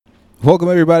Welcome,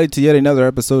 everybody, to yet another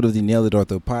episode of the Nailed It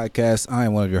Ortho podcast. I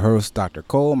am one of your hosts, Dr.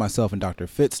 Cole. Myself and Dr.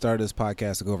 Fitz started this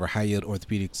podcast to go over high-yield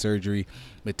orthopedic surgery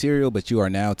material, but you are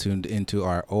now tuned into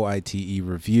our OITE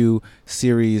review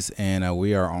series, and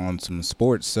we are on some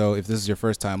sports. So if this is your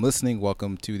first time listening,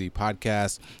 welcome to the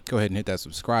podcast. Go ahead and hit that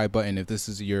subscribe button. If this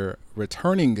is your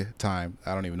returning time,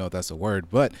 I don't even know if that's a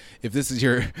word, but if this is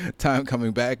your time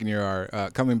coming back and you are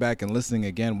coming back and listening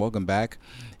again, welcome back.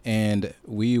 And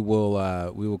we will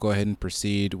go ahead and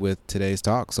proceed with today's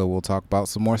talk. So we'll talk about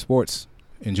some more sports.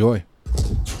 Enjoy.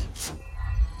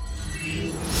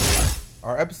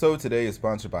 Our episode today is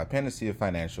sponsored by Panacea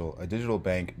Financial, a digital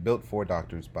bank built for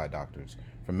doctors by doctors.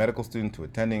 From medical student to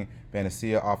attending,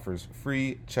 Panacea offers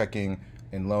free checking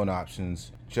and loan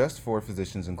options just for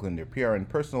physicians, including their PRN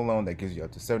personal loan that gives you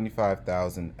up to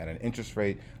 $75,000 at an interest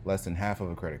rate less than half of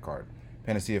a credit card.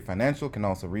 Panacea Financial can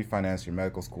also refinance your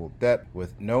medical school debt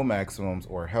with no maximums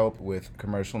or help with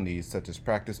commercial needs such as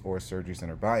practice or surgery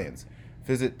center buy-ins.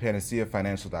 Visit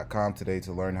panaceafinancial.com today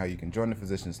to learn how you can join the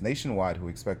physicians nationwide who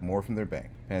expect more from their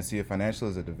bank. Panacea Financial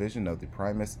is a division of the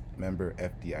Primus member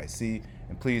FDIC.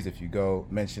 And please, if you go,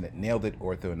 mention it Nailed It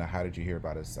Ortho in the How Did You Hear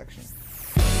About Us section.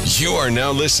 You are now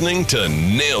listening to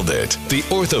Nailed It, the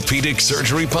Orthopedic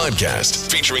Surgery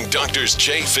Podcast, featuring Doctors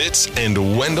Jay Fitz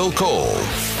and Wendell Cole.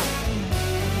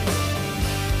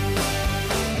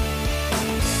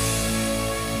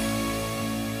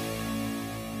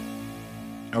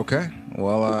 Okay,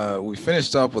 well, we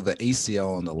finished up with the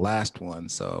ACL on the last one,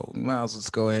 so we might as well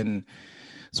just go ahead and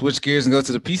switch gears and go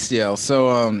to the PCL.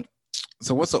 So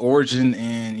what's the origin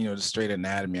and, the straight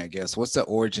anatomy, I guess? What's the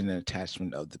origin and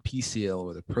attachment of the PCL,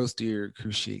 or the posterior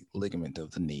cruciate ligament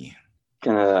of the knee?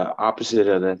 Kind of the opposite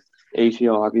of the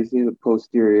ACL, obviously, the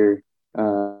posterior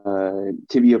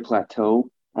tibia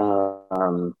plateau.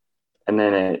 And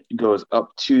then it goes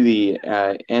up to the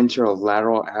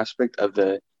anterolateral aspect of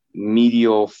the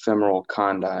medial femoral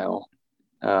condyle,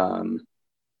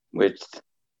 which,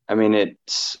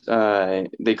 it's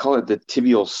they call it the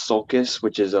tibial sulcus,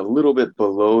 which is a little bit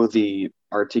below the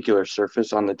articular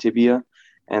surface on the tibia,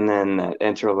 and then that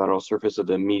anterolateral surface of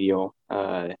the medial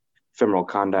femoral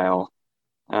condyle,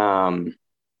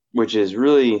 which is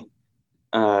really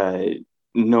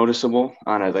noticeable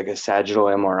on a sagittal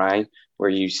MRI, where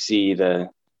you see the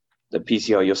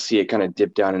PCL, you'll see it kind of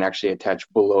dip down and actually attach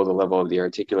below the level of the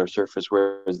articular surface,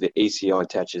 whereas the ACL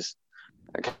attaches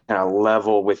kind of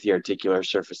level with the articular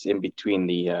surface in between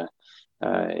the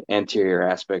anterior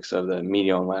aspects of the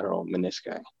medial and lateral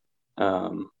menisci.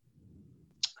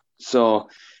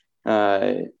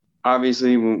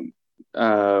 Obviously,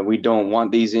 we don't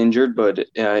want these injured, but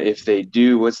if they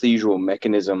do, what's the usual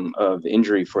mechanism of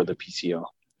injury for the PCL?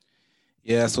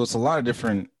 Yeah, so it's a lot of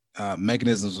different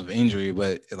mechanisms of injury,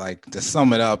 but to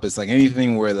sum it up, it's like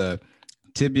anything where the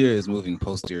tibia is moving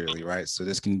posteriorly, right? So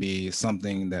this can be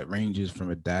something that ranges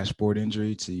from a dashboard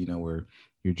injury to, where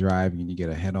you're driving and you get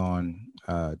a head-on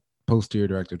posterior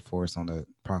directed force on the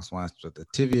proximal aspect of the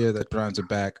tibia that drives it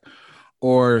back,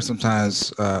 or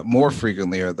sometimes more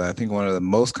frequently, or I think one of the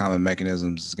most common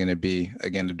mechanisms is going to be,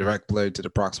 again, the direct blade to the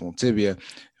proximal tibia,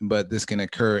 but this can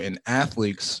occur in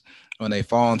athletes when they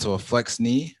fall into a flexed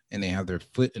knee and they have their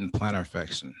foot in plantar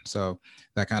flexion. So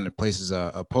that kind of places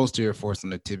a posterior force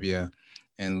on the tibia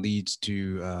and leads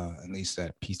to at least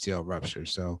that PCL rupture.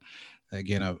 So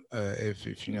again, if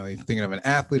you're thinking of an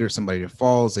athlete or somebody that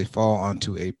falls, they fall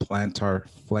onto a plantar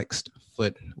flexed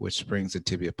foot, which brings the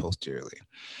tibia posteriorly.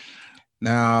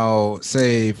 Now,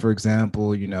 say, for example,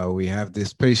 we have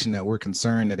this patient that we're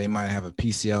concerned that they might have a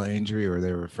PCL injury, or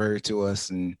they refer to us,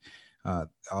 and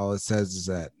all it says is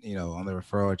that, on the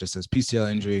referral, it just says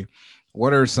PCL injury.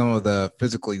 What are some of the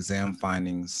physical exam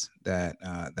findings that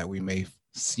we may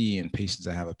see in patients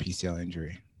that have a PCL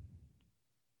injury?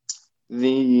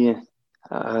 The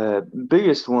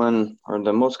biggest one, or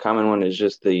the most common one, is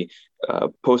just the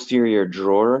posterior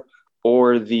drawer,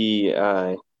 or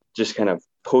the just kind of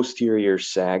posterior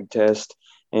sag test.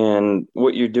 And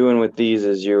what you're doing with these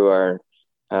is you are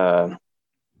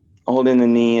holding the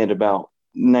knee at about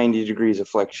 90 degrees of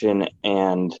flexion,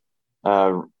 and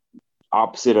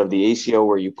opposite of the ACL,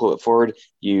 where you pull it forward,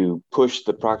 you push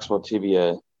the proximal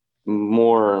tibia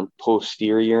more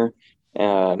posterior,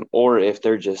 or if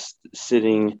they're just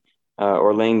sitting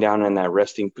or laying down in that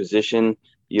resting position,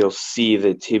 you'll see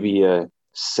the tibia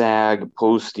sag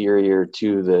posterior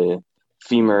to the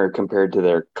femur compared to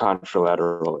their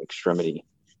contralateral extremity.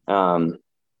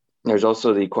 There's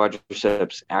also the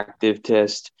quadriceps active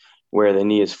test, where the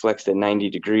knee is flexed at 90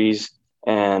 degrees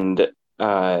and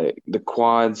the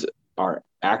quads are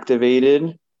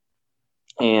activated,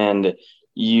 and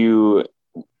you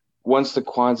once the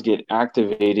quads get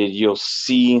activated, you'll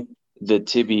see the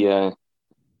tibia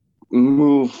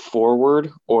move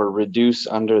forward or reduce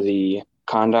under the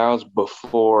condyles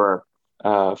before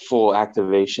full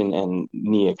activation and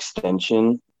knee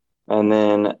extension. And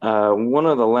then one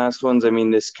of the last ones, I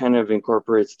mean, this kind of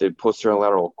incorporates the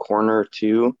posterolateral corner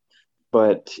too,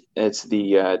 but it's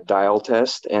the dial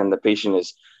test, and the patient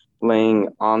is laying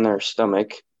on their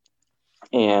stomach,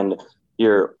 and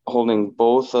you're holding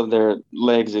both of their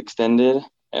legs extended,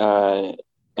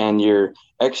 and you're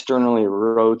externally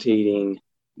rotating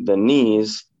the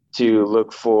knees to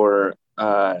look for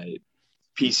PCL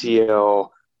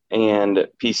and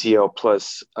PCL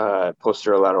plus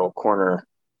posterolateral corner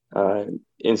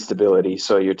instability.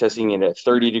 So you're testing it at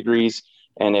 30 degrees,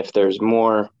 and if there's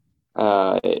more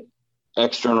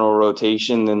external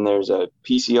rotation, then there's a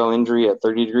PCL injury at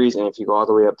 30 degrees. And if you go all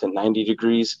the way up to 90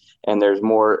 degrees and there's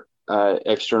more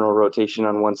external rotation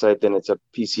on one side, then it's a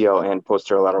PCL and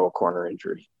posterolateral corner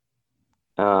injury.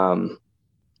 And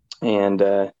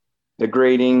the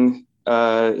grading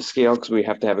scale, because we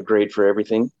have to have a grade for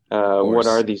everything. What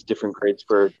are these different grades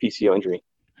for PCL injury?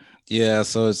 Yeah,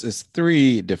 so it's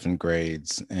 3 different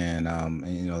grades, and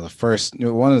the first,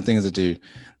 one of the things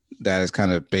that is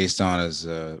kind of based on is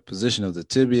position of the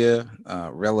tibia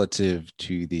relative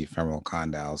to the femoral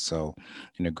condyle. So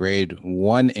in a grade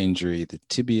 1 injury, the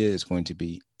tibia is going to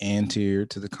be anterior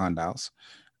to the condyles.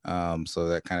 So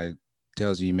that kind of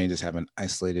tells you may just have an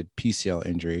isolated PCL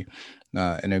injury.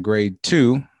 In a grade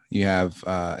 2, you have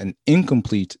an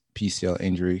incomplete PCL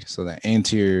injury. So the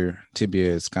anterior tibia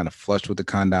is kind of flush with the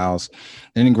condyles.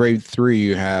 Then in grade 3,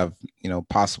 you have,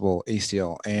 possible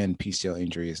ACL and PCL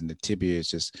injuries, and the tibia is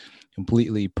just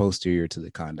completely posterior to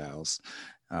the condyles.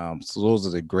 So those are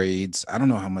the grades. I don't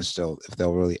know how much if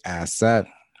they'll really ask that,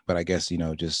 but I guess,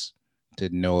 just to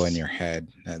know in your head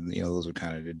that, those are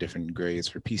kind of the different grades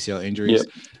for PCL injuries.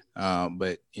 Yep.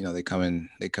 But, they come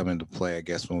into play, I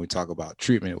guess, when we talk about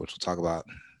treatment, which we'll talk about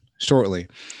shortly.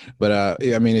 But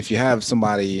I mean, if you have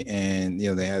somebody and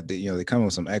they come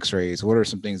with some x-rays, what are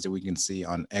some things that we can see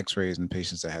on x-rays in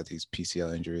patients that have these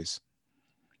PCL injuries?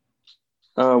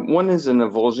 One is an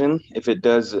avulsion. If the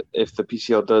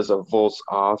PCL does avulse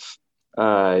off,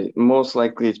 most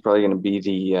likely it's probably going to be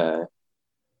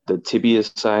the tibia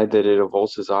side that it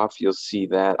avulses off. You'll see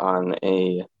that on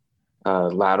a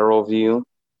lateral view.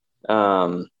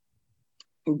 But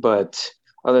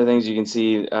other things you can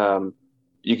see,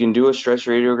 you can do a stretch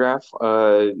radiograph,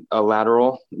 a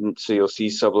lateral, so you'll see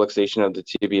subluxation of the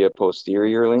tibia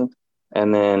posteriorly.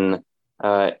 And then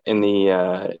in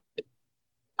the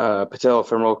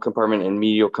patellofemoral compartment and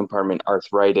medial compartment,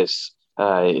 arthritis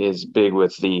is big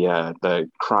with the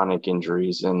chronic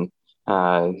injuries, and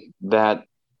that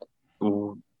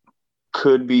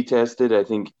could be tested. I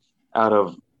think out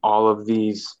of all of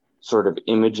these sort of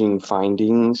imaging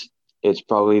findings, it's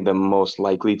probably the most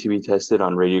likely to be tested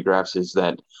on radiographs, is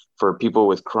that for people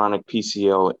with chronic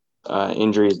PCL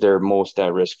injuries, they're most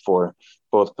at risk for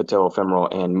both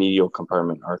patellofemoral and medial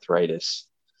compartment arthritis.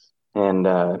 And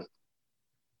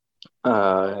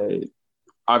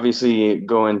obviously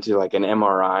go into like an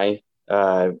MRI,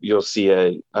 you'll see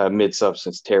a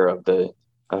mid-substance tear of the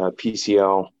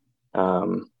PCL,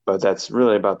 but that's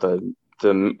really about the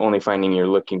only finding you're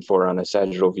looking for on a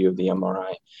sagittal view of the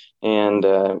MRI. And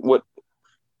what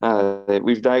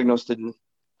we've diagnosed a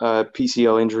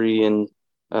PCL injury in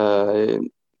a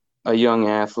young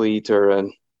athlete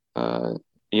or a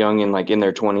young in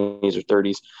their 20s or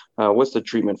 30s. What's the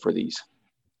treatment for these?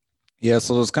 Yeah,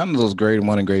 so it's kind of those grade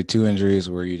 1 and grade 2 injuries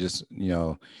where you just,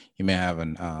 you may have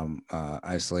an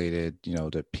isolated,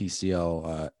 the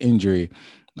PCL injury.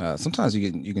 Sometimes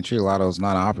you can treat a lot of those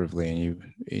non-operatively, and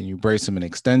you brace them in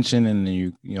extension, and then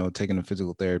you taking the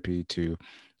physical therapy to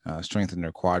strengthen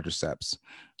their quadriceps.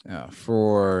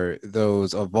 For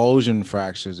those avulsion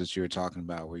fractures that you were talking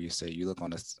about, where you say you look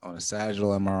on a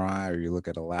sagittal MRI or you look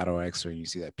at a lateral X-ray, you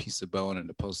see that piece of bone in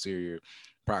the posterior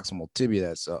proximal tibia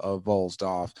that's avulsed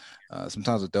off.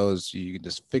 Sometimes with those, you can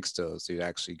just fix those. So you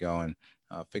actually go and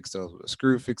fix those with a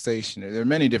screw fixation. There are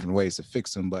many different ways to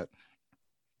fix them, but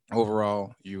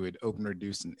overall, you would open,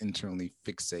 reduce, and internally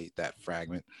fixate that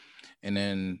fragment. And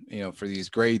then, for these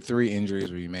grade 3 injuries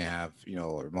where you may have,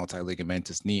 or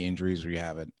multiligamentous knee injuries where you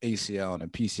have an ACL and a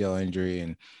PCL injury,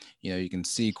 and, you can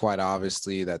see quite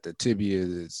obviously that the tibia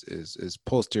is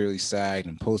posteriorly sagged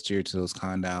and posterior to those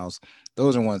condyles.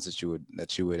 Those are ones that you would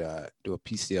do a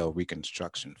PCL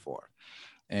reconstruction for.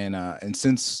 And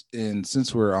since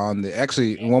we're on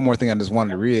actually one more thing I just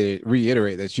wanted to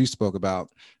reiterate that you spoke about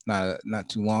not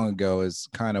too long ago is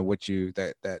kind of what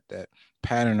that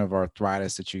pattern of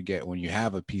arthritis that you get when you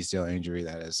have a PCL injury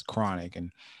that is chronic.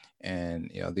 And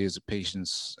And these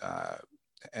patients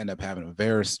end up having a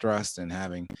varus thrust and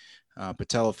having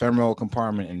patellofemoral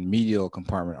compartment and medial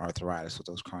compartment arthritis with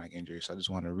those chronic injuries. So I just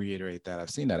want to reiterate that. I've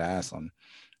seen that asked on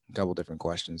a couple different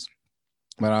questions.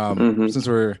 But since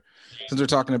we're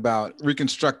talking about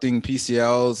reconstructing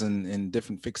PCLs and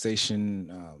different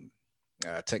fixation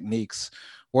techniques,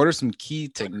 what are some key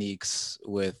techniques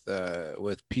with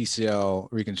PCL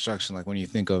reconstruction? Like when you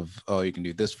think of, you can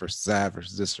do this versus that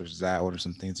versus this versus that, what are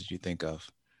some things that you think of?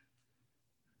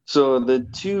 So the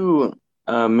two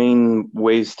main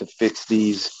ways to fix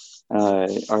these are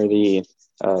the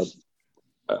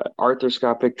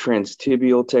arthroscopic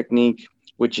transtibial technique,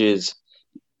 which is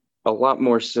a lot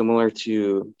more similar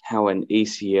to how an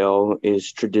ACL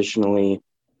is traditionally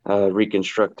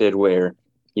reconstructed, where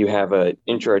you have an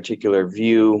intra-articular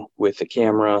view with the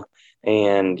camera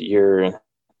and you're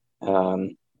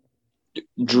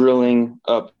drilling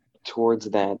up towards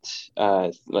that,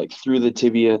 like through the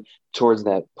tibia, towards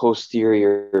that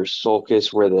posterior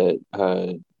sulcus where the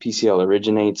PCL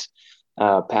originates,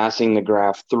 passing the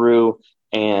graft through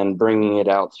and bringing it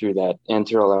out through that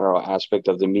anterolateral aspect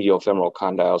of the medial femoral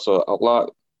condyle. So a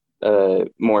lot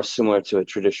more similar to a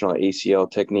traditional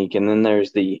ACL technique. And then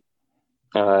there's the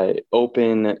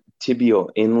open tibial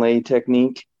inlay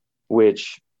technique,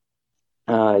 which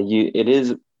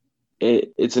it's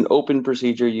an open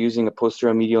procedure using a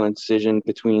posterior medial incision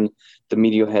between the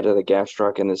medial head of the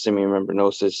gastroc and the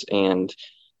semimembranosus. And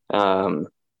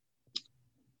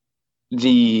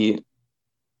the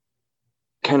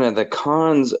kind of the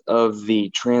cons of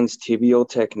the transtibial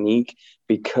technique,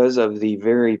 because of the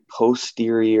very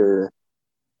posterior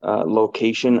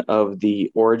location of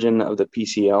the origin of the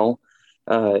PCL,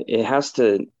 it has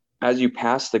to, as you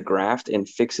pass the graft and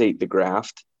fixate the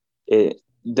graft, it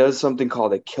does something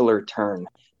called a killer turn,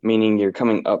 meaning you're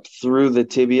coming up through the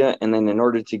tibia, and then in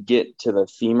order to get to the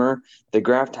femur, the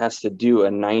graft has to do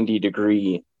a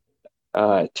 90-degree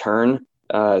turn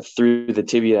through the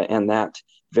tibia, and that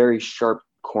very sharp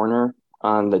corner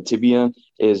on the tibia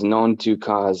is known to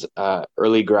cause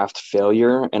early graft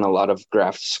failure and a lot of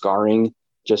graft scarring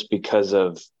just because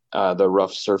of the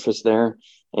rough surface there.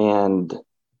 And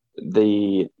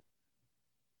the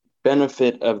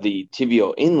benefit of the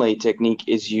tibial inlay technique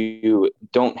is you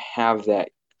don't have that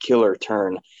killer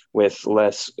turn with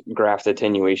less graft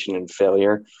attenuation and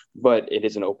failure, but it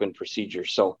is an open procedure.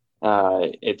 So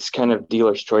it's kind of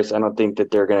dealer's choice. I don't think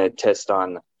that they're going to test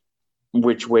on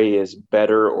which way is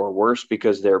better or worse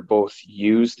because they're both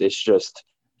used. It's just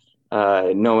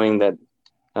knowing that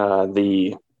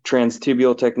the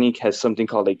transtibial technique has something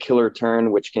called a killer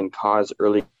turn, which can cause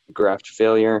early graft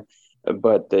failure,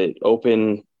 but the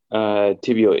open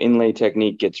tibial inlay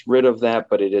technique gets rid of that,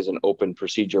 but it is an open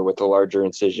procedure with a larger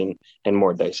incision and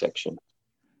more dissection.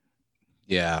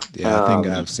 Yeah, I think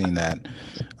I've seen that.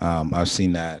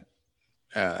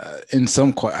 In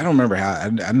some. I don't remember how. I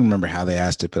don't remember how they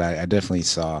asked it, but I definitely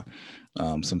saw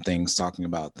some things talking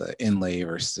about the inlay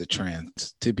versus the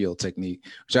transtibial technique,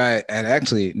 which I had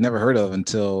actually never heard of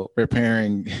until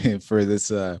preparing for this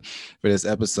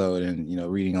episode, and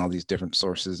reading all these different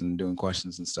sources and doing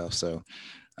questions and stuff. So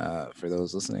for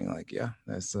those listening,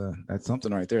 that's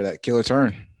something right there, that killer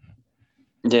turn.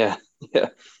 Yeah.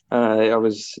 I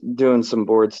was doing some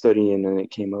board studying and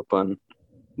it came up on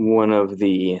one of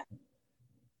the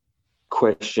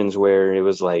questions where it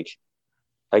was like,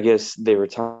 I guess they were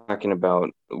talking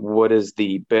about what is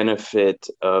the benefit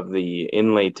of the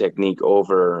inlay technique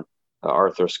over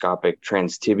arthroscopic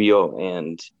transtibial,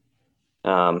 and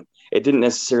it didn't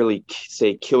necessarily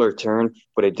say killer turn,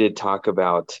 but it did talk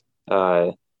about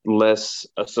less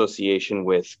association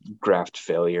with graft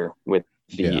failure with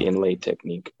the inlay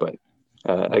technique. But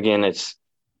again, I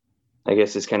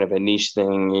guess it's kind of a niche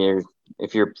thing.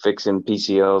 If you're fixing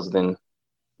PCLs, then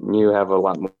you have a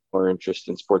lot more interest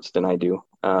in sports than I do.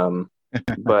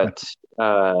 But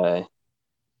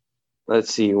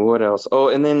let's see what else. Oh,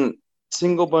 and then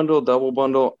single bundle, double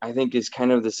bundle, I think is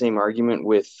kind of the same argument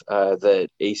with the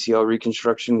ACL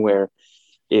reconstruction, where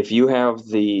if you have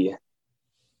the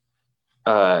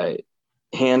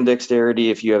hand dexterity,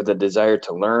 if you have the desire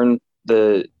to learn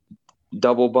the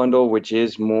double bundle, which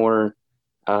is more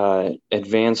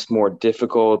advanced, more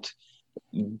difficult,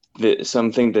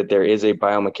 some think that there is a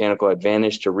biomechanical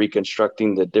advantage to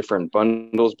reconstructing the different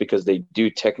bundles because they do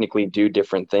technically do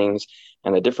different things.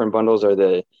 And the different bundles are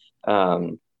the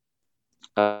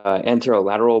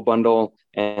anterolateral bundle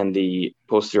and the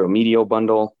posteromedial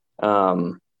bundle.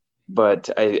 But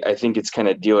I think it's kind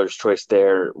of dealer's choice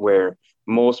there, where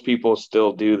most people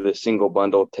still do the single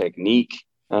bundle technique,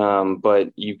 but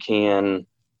you can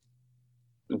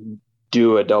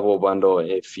do a double bundle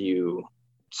if you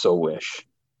so wish.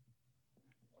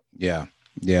 Yeah.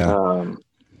 Yeah.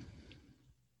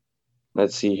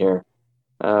 Let's see here.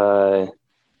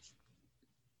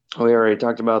 We already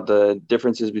talked about the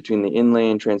differences between the inlay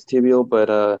and transtibial,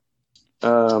 but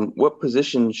what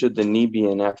position should the knee be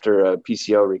in after a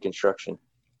PCL reconstruction?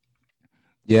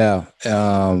 Yeah,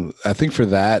 I think for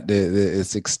that,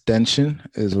 it's extension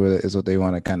is what they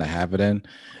want to kind of have it in,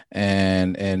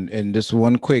 and just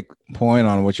one quick point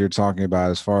on what you're talking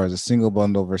about as far as a single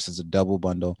bundle versus a double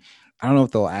bundle. I don't know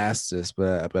if they'll ask this,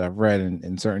 but I've read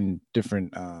in certain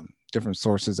different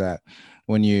sources that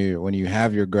when you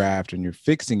have your graft and you're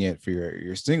fixing it for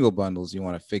your single bundles, you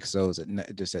want to fix those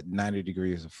just at 90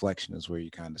 degrees of flexion is where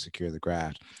you kind of secure the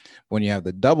graft. When you have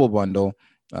the double bundle,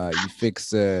 you fix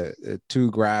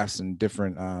two grafts in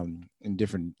different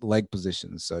leg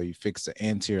positions. So you fix the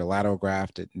anterior lateral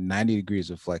graft at 90 degrees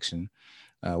of flexion,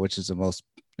 which is the most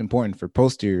important for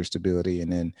posterior stability.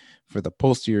 And then for the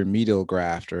posterior medial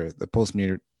graft or the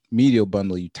posterior medial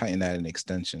bundle, you tighten that in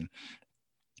extension.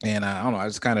 And I don't know, I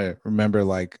just kind of remember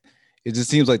like it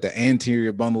just seems like the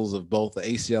anterior bundles of both the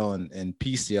ACL and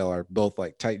PCL are both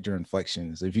like tight during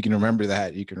flexion. So if you can remember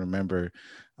that, you can remember,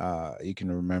 I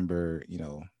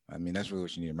mean, that's really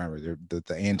what you need to remember.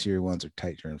 The anterior ones are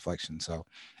tight during flexion. So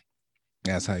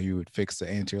that's how you would fix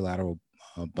the anterior lateral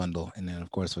bundle. And then of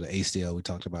course, for the ACL, we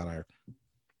talked about our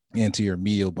anterior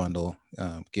medial bundle,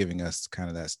 giving us kind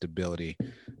of that stability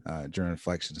during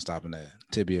flexion, stopping the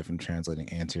tibia from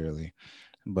translating anteriorly.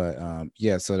 But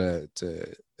yeah, so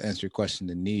to answer your question,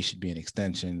 the knee should be an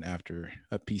extension after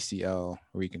a PCL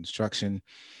reconstruction.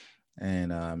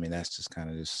 And I mean, that's just kind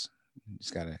of just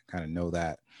got to kind of know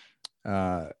that.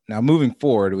 Now, moving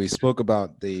forward, we spoke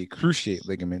about the cruciate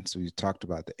ligaments. We talked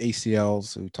about the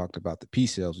ACLs. We talked about the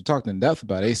PCLs. We talked in depth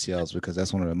about ACLs because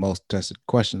that's one of the most tested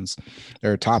questions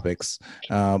or topics.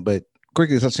 But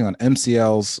quickly touching on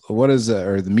MCLs, what is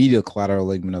or the medial collateral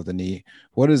ligament of the knee?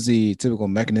 What is the typical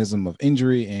mechanism of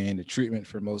injury and the treatment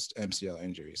for most MCL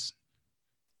injuries?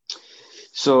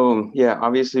 So yeah,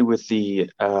 obviously with the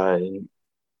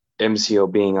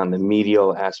MCL being on the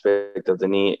medial aspect of the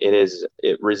knee,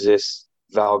 it resists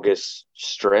valgus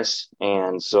stress,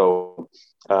 and so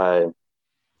valgus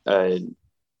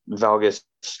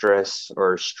stress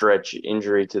or stretch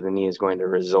injury to the knee is going to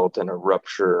result in a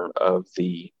rupture of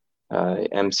the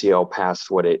MCL past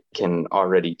what it can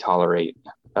already tolerate.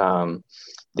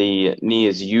 The knee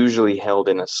is usually held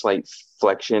in a slight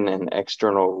flexion and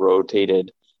external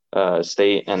rotated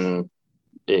state, and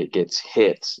it gets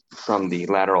hit from the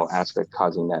lateral aspect,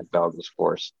 causing that valgus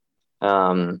force.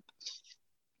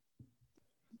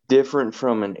 Different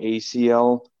from an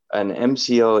ACL, an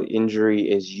MCL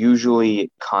injury is usually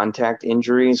contact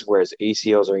injuries, whereas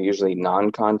ACLs are usually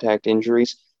non-contact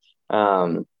injuries.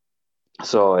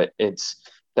 So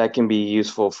that can be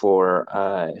useful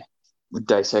for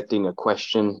dissecting a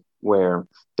question where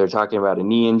they're talking about a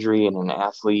knee injury in an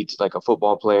athlete, like a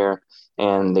football player,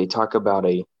 and they talk about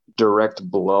a direct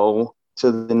blow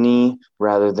to the knee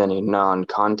rather than a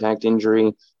non-contact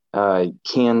injury.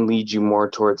 Can lead you more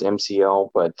towards MCL,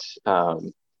 but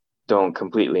don't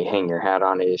completely hang your hat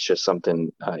on it. It's just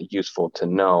something useful to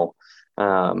know.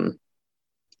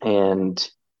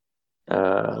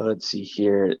 Let's see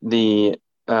here. The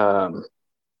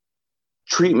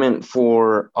treatment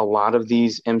for a lot of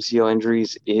these MCL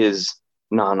injuries is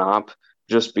non-op,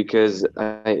 just because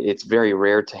it's very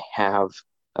rare to have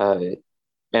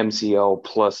MCL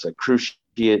plus a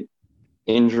cruciate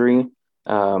injury.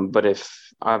 But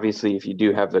if you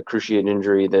do have the cruciate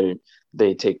injury,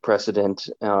 they take precedent,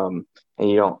 and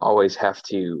you don't always have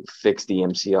to fix the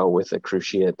MCL with a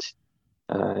cruciate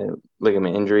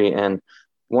ligament injury. And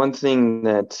one thing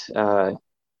that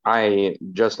I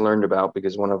just learned about,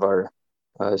 because one of our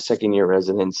second year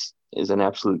residents is an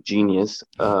absolute genius.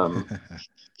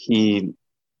 He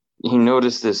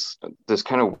noticed this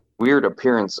kind of weird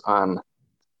appearance on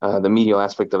the medial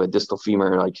aspect of a distal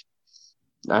femur, like,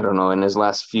 I don't know, in his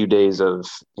last few days of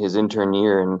his intern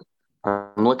year. And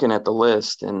I'm looking at the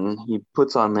list, and he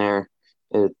puts on there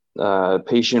a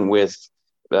patient with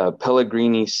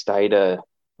Pellegrini Stida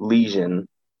lesion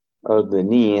of the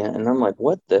knee. And I'm like,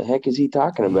 what the heck is he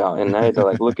talking about? And I had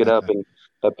to look it up. And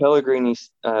a Pellegrini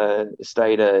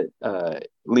Stida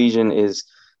lesion is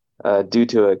due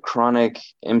to a chronic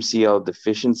MCL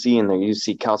deficiency, and there you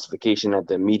see calcification at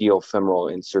the medial femoral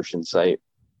insertion site,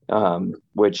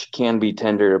 which can be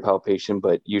tender to palpation,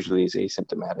 but usually is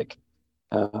asymptomatic.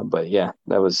 But yeah,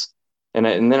 that was, and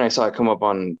then I saw it come up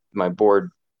on my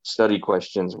board study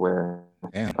questions where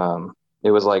it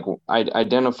was like,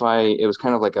 it was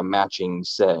kind of like a matching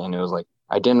set, and it was like,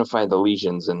 identify the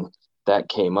lesions, and that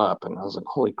came up, and I was like,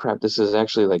 holy crap, this is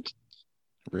actually like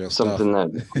Real stuff. something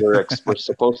that we're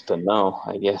supposed to know,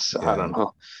 I guess. I Yeah. don't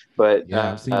know. But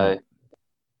Yeah, I've seen it.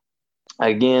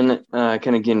 again,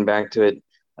 kind of getting back to it,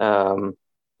 um,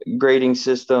 grading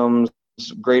systems,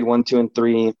 grade 1, 2, and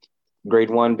 3, grade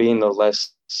 1 being the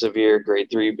less severe, grade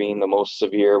 3 being the most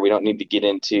severe. We don't need to get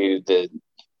into the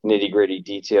nitty gritty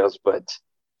details, but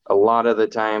a lot of the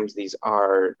times these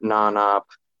are non-op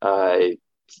uh,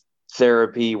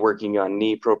 therapy, working on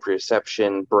knee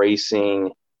proprioception,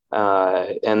 bracing,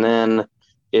 and then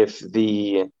if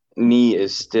the knee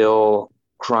is still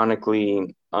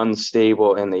chronically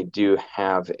unstable and they do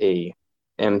have a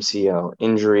MCL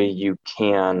injury, you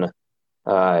can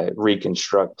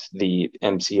reconstruct the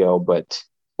MCL,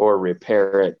 or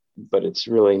repair it, but it's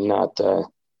really not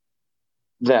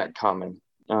that common.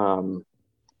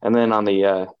 And then on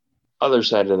the other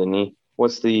side of the knee,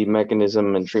 what's the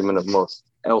mechanism and treatment of most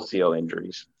LCL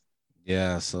injuries?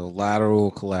 Yeah, so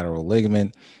lateral collateral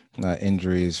ligament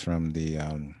injuries from the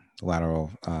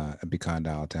lateral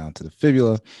epicondyle down to the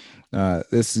fibula.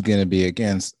 This is going to be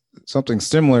against something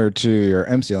similar to your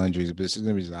MCL injuries, but it's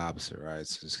going to be the opposite, right?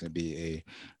 So it's going to be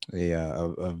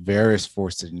a varus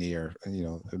force to the knee, or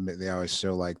they always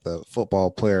show like the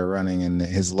football player running in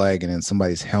his leg, and then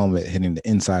somebody's helmet hitting the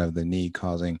inside of the knee,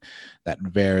 causing that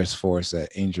varus force, that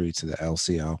injury to the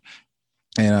LCL.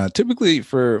 And typically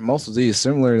for most of these,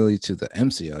 similarly to the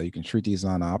MCL, you can treat these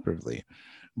non-operatively.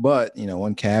 But,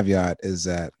 one caveat is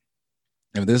that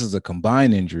if this is a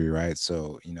combined injury, right?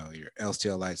 So, your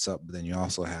LCL lights up, but then you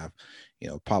also have,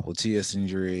 popliteus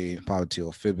injury,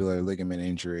 popliteofibular ligament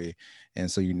injury. And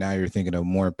so now you're thinking of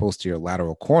more posterior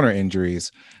lateral corner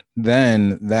injuries,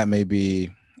 then that may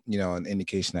be, an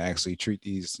indication to actually treat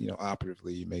these,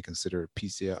 operatively. You may consider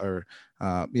PCL or,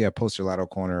 posterior lateral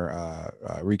corner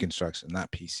reconstruction,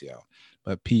 not PCL,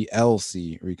 but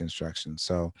PLC reconstruction.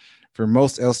 So for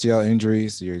most LCL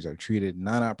injuries, these are treated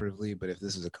non-operatively, but if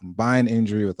this is a combined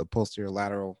injury with a posterior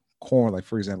lateral corner, like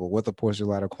for example, with a posterior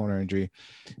lateral corner injury,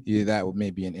 that would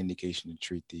maybe an indication to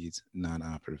treat these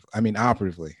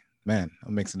operatively. Man,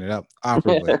 I'm mixing it up.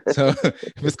 Operatively. So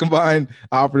if it's combined,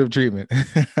 operative treatment.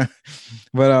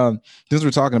 But since we're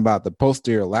talking about the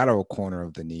posterior lateral corner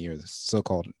of the knee, or the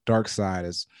so-called dark side,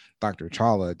 as Dr.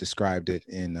 Chawla described it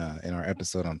in our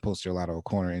episode on posterior lateral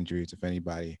corner injuries, if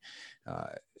anybody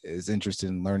is interested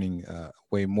in learning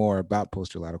way more about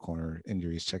posterior lateral corner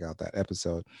injuries, check out that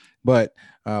episode. But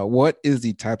what is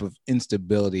the type of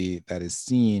instability that is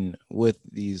seen with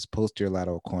these posterior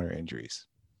lateral corner injuries?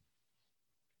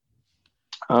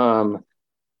 So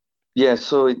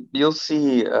you'll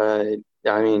see,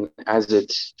 as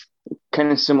it's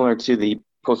kind of similar to the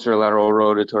posterolateral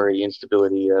rotatory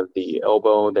instability of the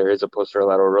elbow, there is a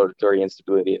posterolateral rotatory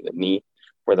instability of the knee,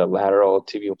 where the lateral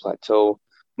tibial plateau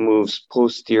moves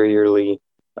posteriorly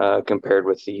compared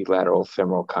with the lateral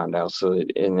femoral condyle. So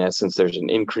in essence, there's an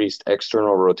increased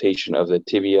external rotation of the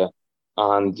tibia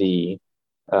on the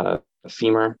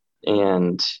femur.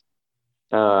 And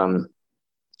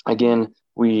again,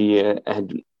 we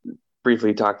had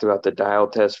briefly talked about the dial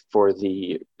test for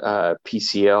the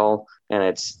PCL, and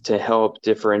it's to help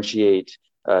differentiate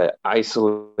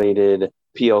isolated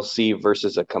PLC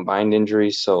versus a combined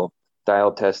injury. So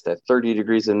dial test at 30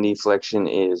 degrees of knee flexion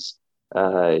is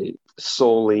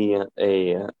solely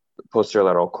a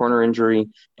posterolateral corner injury,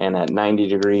 and at 90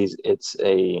 degrees, it's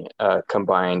a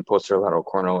combined posterolateral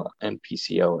corner and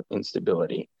PCL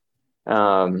instability.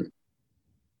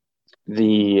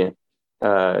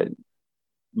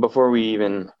 Before we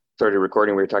even started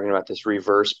recording, we were talking about this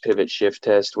reverse pivot shift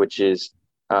test, which is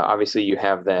obviously you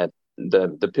have that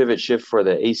the pivot shift for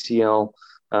the ACL,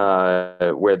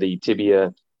 where the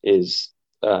tibia is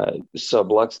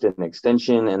subluxed in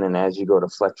extension, and then as you go to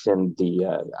flexion,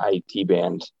 the IT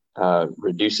band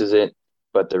reduces it.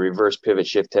 But the reverse pivot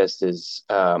shift test is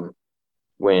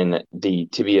when the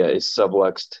tibia is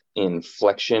subluxed in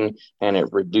flexion and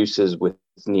it reduces with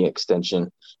knee extension.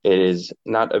 It is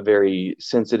not a very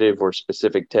sensitive or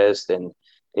specific test, and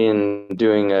in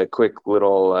doing a quick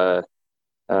little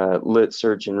lit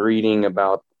search and reading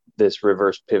about this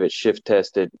reverse pivot shift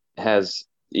test, it has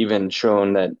even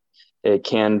shown that it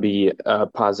can be a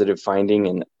positive finding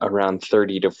in around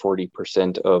 30 to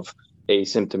 40% of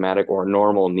asymptomatic or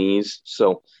normal knees.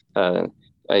 So I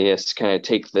guess kind of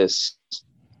take this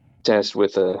test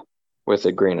with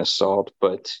a grain of salt.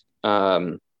 But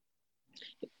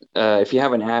if you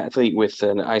have an athlete with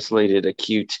an isolated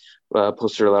acute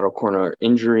posterior lateral corner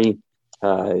injury,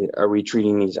 are we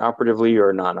treating these operatively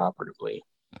or non-operatively?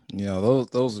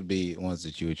 Those would be ones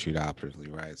that you would treat operatively,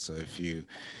 right? So if you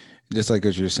just like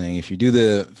what you're saying, if you do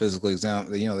the physical exam,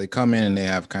 they come in and they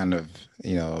have kind of,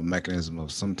 a mechanism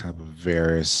of some type of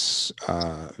various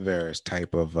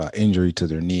type of injury to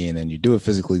their knee. And then you do a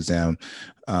physical exam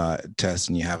test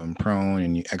and you have them prone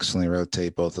and you excellently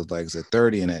rotate both of the legs at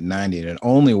 30 and at 90, and it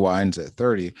only widens at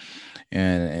 30.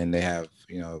 And they have,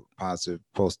 positive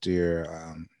posterior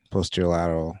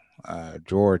lateral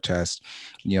drawer test,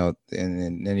 and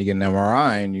then you get an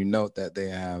MRI and you note that they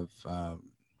have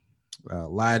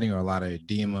lighting or a lot of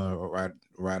edema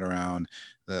right around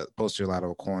the posterior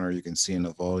lateral corner. You can see an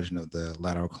avulsion of the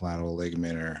lateral collateral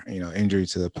ligament, or injury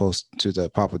to the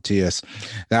popliteus.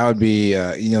 That would be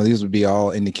these would be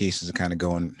all indications to kind of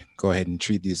go ahead and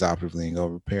treat these operatively and go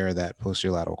repair that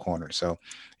posterior lateral corner. So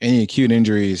any acute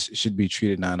injuries should be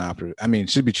treated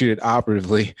should be treated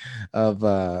operatively of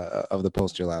the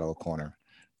posterior lateral corner.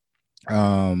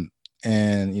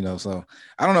 And so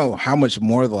I don't know how much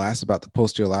more they'll ask about the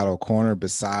posterior lateral corner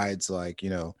besides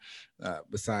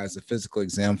besides the physical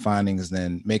exam findings,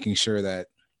 then making sure that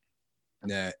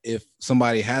if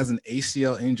somebody has an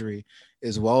ACL injury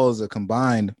as well as a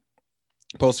combined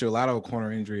posterior lateral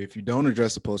corner injury, if you don't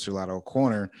address the posterior lateral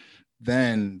corner,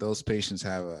 then those patients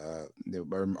are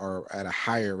at a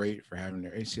higher rate for having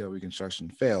their ACL reconstruction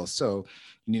fail. So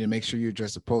you need to make sure you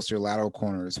address the posterior lateral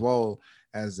corner as well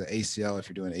as the ACL if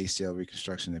you're doing ACL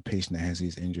reconstruction in a patient that has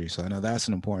these injuries. So I know that's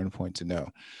an important point to know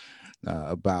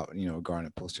about, regarding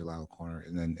the posterior lateral corner.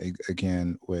 And then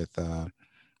again, with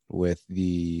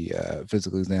the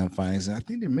physical exam findings, and I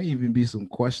think there may even be some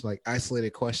questions, like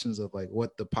isolated questions of like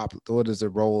what is the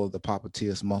role of the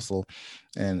popliteus muscle,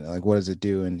 and like what does it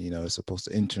do? And it's supposed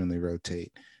to internally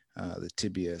rotate the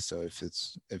tibia. So if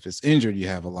it's injured, you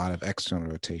have a lot of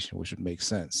external rotation, which would make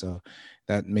sense. So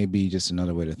that may be just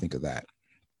another way to think of that.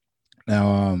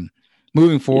 Now,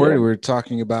 moving forward, we're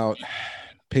talking about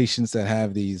patients that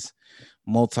have these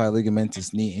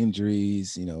multi-ligamentous knee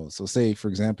injuries. So say, for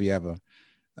example, you have a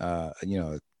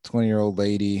 20-year-old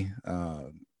lady,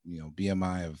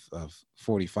 BMI of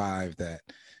 45 that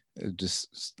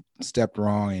just stepped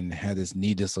wrong and had this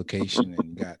knee dislocation,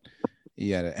 and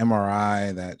you had an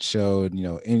MRI that showed,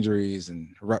 injuries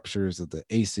and ruptures of the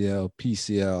ACL,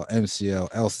 PCL,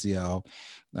 MCL, LCL,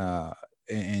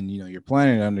 and you're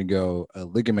planning to undergo a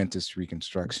ligamentous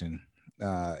reconstruction,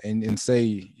 and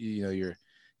say you're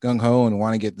gung-ho and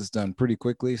want to get this done pretty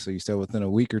quickly. So you said within a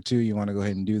week or two, you want to go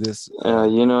ahead and do this.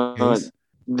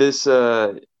 This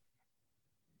so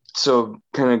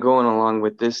kind of going along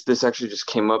with this actually just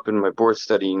came up in my board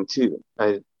studying too.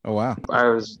 Oh wow. I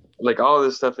was like, all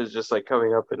this stuff is just like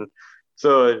coming up, and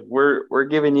so we're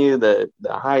giving you the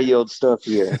high yield stuff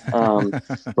here.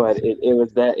 But it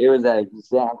was that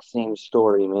exact same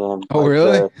story, man. Oh, like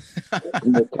really?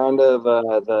 The kind of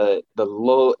the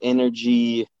low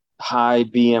energy, high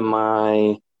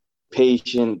BMI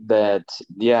patient that,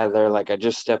 they're like, I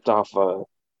just stepped off a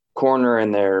corner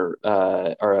and or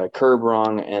a curb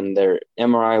wrong, and their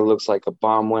MRI looks like a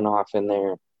bomb went off in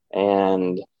there,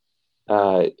 and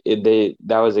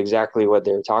that was exactly what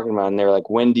they were talking about. And they're like,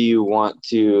 when do you want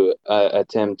to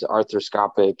attempt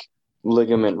arthroscopic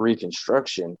ligament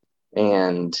reconstruction?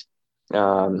 And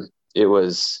it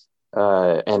was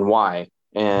and why?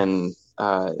 And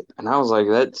I was like,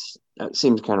 that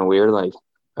seems kind of weird. Like,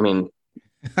 I mean,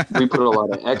 we put a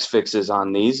lot of X fixes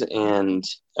on these, and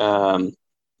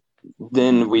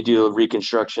then we do a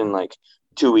reconstruction like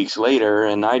 2 weeks later,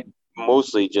 and I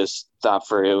mostly just thought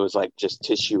it was like just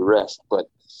tissue rest. But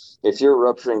if you're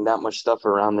rupturing that much stuff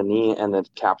around the knee and the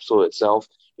capsule itself,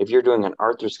 if you're doing an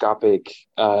arthroscopic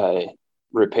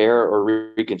repair or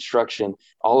reconstruction,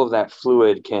 all of that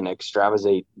fluid can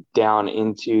extravasate down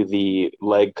into the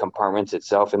leg compartments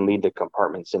itself and lead to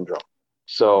compartment syndrome.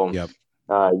 So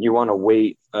you want to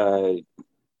wait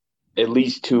at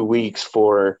least 2 weeks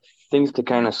for things to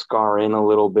kind of scar in a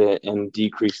little bit and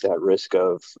decrease that risk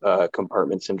of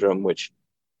compartment syndrome, which,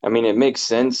 I mean, it makes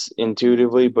sense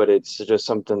intuitively, but it's just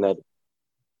something that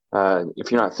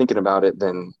if you're not thinking about it,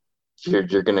 then you're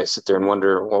going to sit there and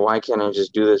wonder, well, why can't I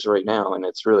just do this right now? And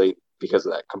it's really because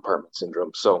of that compartment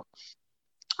syndrome. So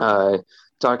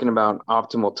talking about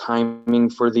optimal timing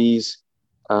for these,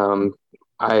 I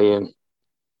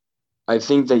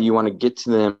think that you want to get to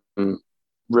them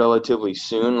relatively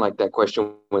soon. Like that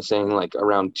question was saying, like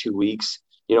around 2 weeks.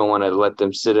 You don't want to let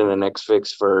them sit in an X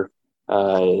fix for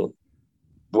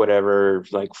whatever,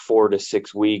 like 4 to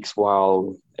 6 weeks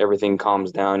while everything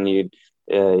calms down. You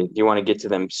want to get to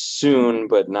them soon,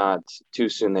 but not too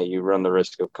soon that you run the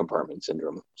risk of compartment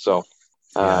syndrome. So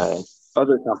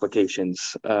other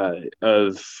complications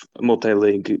of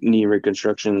multi-leg knee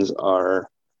reconstructions are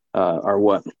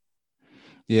what?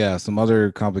 Yeah, some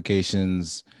other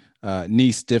complications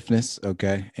knee stiffness.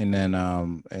 Okay. And then,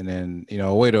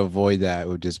 a way to avoid that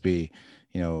would just be,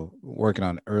 working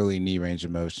on early knee range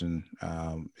of motion.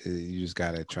 You just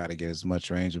got to try to get as much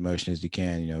range of motion as you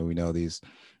can. We know these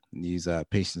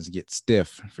patients get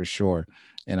stiff for sure.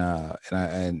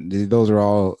 And those are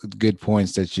all good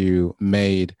points that you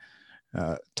made,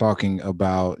 talking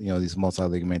about, these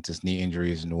multiligamentous knee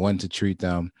injuries and when to treat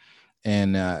them.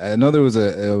 And I know there was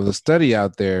a study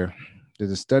out there.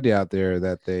 There's a study out there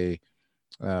that they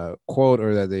quote,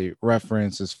 or that they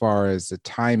reference, as far as the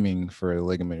timing for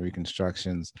ligament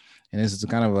reconstructions. And this is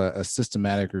kind of a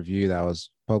systematic review that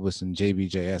was published in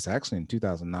JBJS actually in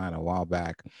 2009, a while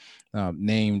back,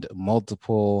 named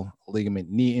Multiple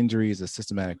Ligament Knee Injuries, a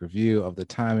systematic review of the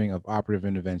timing of operative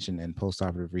intervention and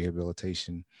postoperative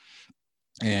rehabilitation.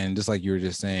 And just like you were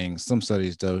just saying, some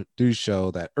studies do show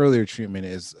that earlier treatment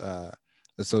is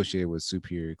associated with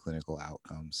superior clinical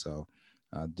outcomes. So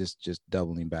just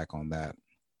doubling back on that.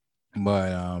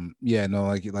 But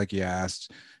like you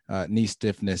asked, knee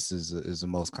stiffness is the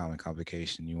most common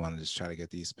complication. You want to just try to get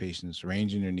these patients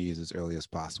ranging their knees as early as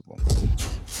possible.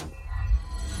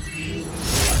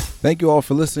 Thank you all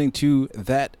for listening to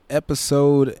that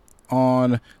episode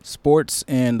on sports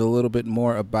and a little bit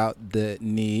more about the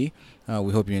knee.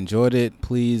 We hope you enjoyed it.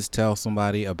 Please tell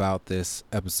somebody about this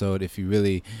episode if you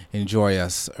really enjoy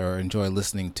us or enjoy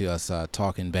listening to us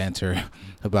talk and banter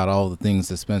about all the things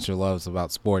that Spencer loves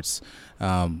about sports.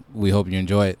 We hope you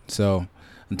enjoy it. So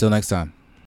until next time.